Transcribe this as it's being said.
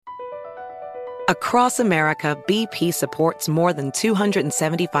Across America, BP supports more than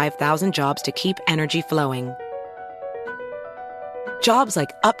 275,000 jobs to keep energy flowing. Jobs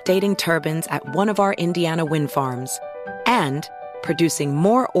like updating turbines at one of our Indiana wind farms and producing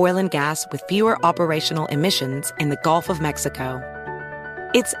more oil and gas with fewer operational emissions in the Gulf of Mexico.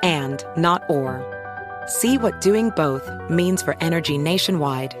 It's and, not or. See what doing both means for energy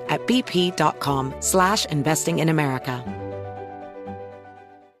nationwide at bp.com/investing in America.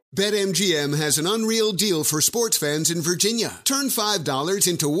 BetMGM has an unreal deal for sports fans in Virginia. Turn $5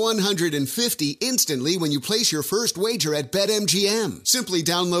 into $150 instantly when you place your first wager at BetMGM. Simply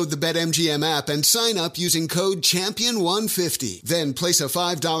download the BetMGM app and sign up using code CHAMPION150. Then place a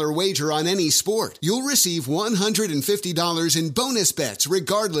 $5 wager on any sport. You'll receive $150 in bonus bets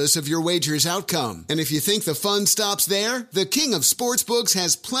regardless of your wager's outcome. And if you think the fun stops there, the King of Sportsbooks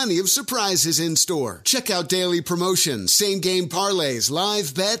has plenty of surprises in store. Check out daily promotions, same-game parlays,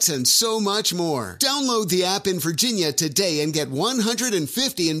 live bets, and so much more. Download the app in Virginia today and get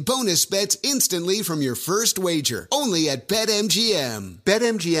 $150 in bonus bets instantly from your first wager. Only at BetMGM.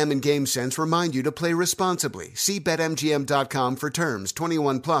 BetMGM and GameSense remind you to play responsibly. See BetMGM.com for terms.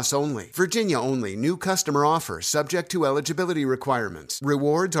 21 plus only. Virginia only. New customer offer subject to eligibility requirements.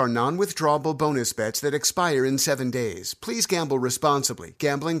 Rewards are non-withdrawable bonus bets that expire in 7 days. Please gamble responsibly.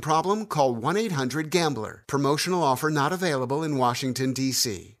 Gambling problem? Call 1-800-GAMBLER. Promotional offer not available in Washington,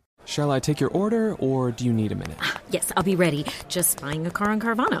 D.C. Shall I take your order, or do you need a minute? Yes, I'll be ready. Just buying a car on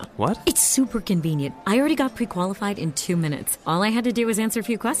Carvana. What? It's super convenient. I already got pre-qualified in 2 minutes. All I had to do was answer a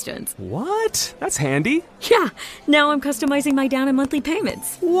few questions. What? That's handy. Yeah, now I'm customizing my down and monthly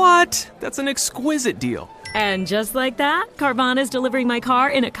payments. What? That's an exquisite deal. And just like that, Carvana's delivering my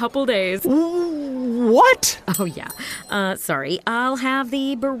car in a couple days. What? Oh, yeah. Sorry, I'll have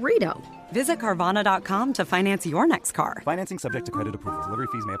the burrito. Visit Carvana.com to finance your next car. Financing subject to credit approval. Delivery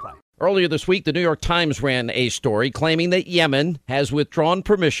fees may apply. Earlier this week, the New York Times ran a story claiming that Yemen has withdrawn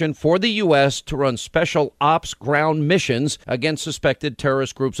permission for the U.S. to run special ops ground missions against suspected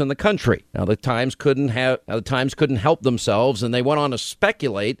terrorist groups in the country. Now, the Times couldn't help themselves, and they went on to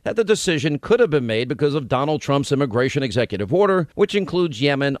speculate that the decision could have been made because of Donald Trump's immigration executive order, which includes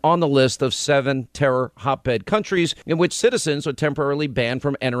Yemen on the list of 7 terror hotbed countries in which citizens are temporarily banned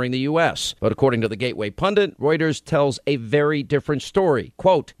from entering the U.S. But according to the Gateway pundit, Reuters tells a very different story.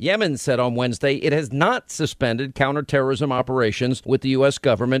 Quote, Yemen said on Wednesday it has not suspended counterterrorism operations with the U.S.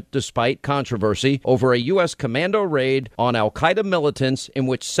 government despite controversy over a U.S. commando raid on al-Qaeda militants in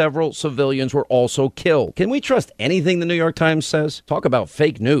which several civilians were also killed. Can we trust anything the New York Times says? Talk about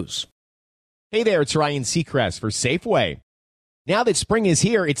fake news. Hey there, it's Ryan Seacrest for Safeway. Now that spring is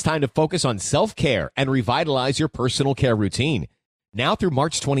here, it's time to focus on self-care and revitalize your personal care routine. Now through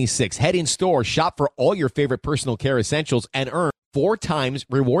March 26, head in store, shop for all your favorite personal care essentials, and earn 4 times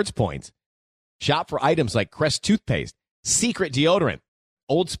rewards points. Shop for items like Crest toothpaste, Secret deodorant,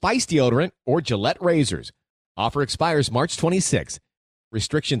 Old Spice deodorant, or Gillette razors. Offer expires March 26.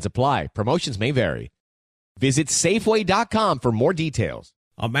 Restrictions apply. Promotions may vary. Visit Safeway.com for more details.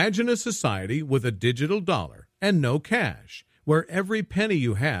 Imagine a society with a digital dollar and no cash, where every penny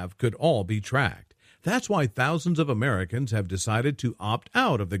you have could all be tracked. That's why thousands of Americans have decided to opt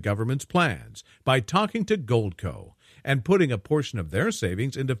out of the government's plans by talking to Goldco and putting a portion of their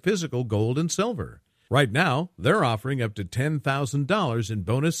savings into physical gold and silver. Right now, they're offering up to $10,000 in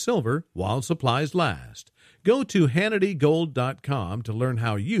bonus silver while supplies last. Go to HannityGold.com to learn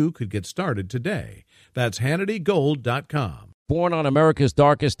how you could get started today. That's HannityGold.com. Born on America's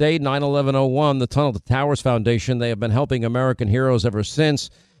darkest day, 9/11/01, the Tunnel to Towers Foundation, they have been helping American heroes ever since.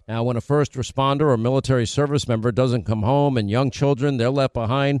 Now, when a first responder or military service member doesn't come home and young children, they're left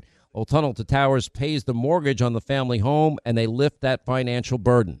behind, well, Tunnel to Towers pays the mortgage on the family home, and they lift that financial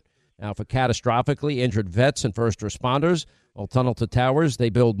burden. Now, for catastrophically injured vets and first responders, well, Tunnel to Towers, they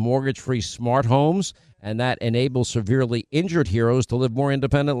build mortgage-free smart homes, and that enables severely injured heroes to live more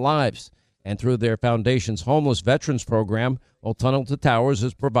independent lives. And through their foundation's homeless veterans program, well, Tunnel to Towers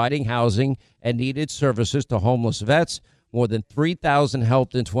is providing housing and needed services to homeless vets, more than 3,000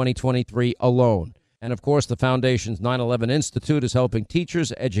 helped in 2023 alone. And, of course, the Foundation's 9/11 Institute is helping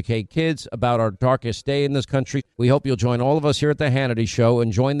teachers educate kids about our darkest day in this country. We hope you'll join all of us here at The Hannity Show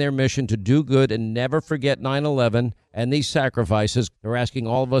and join their mission to do good and never forget 9/11 and these sacrifices. They're asking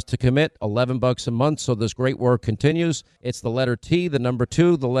all of us to commit $11 a month so this great work continues. It's the letter T, the number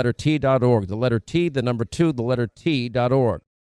 2, the letter T.org. The letter T, the number 2, the letter T.org.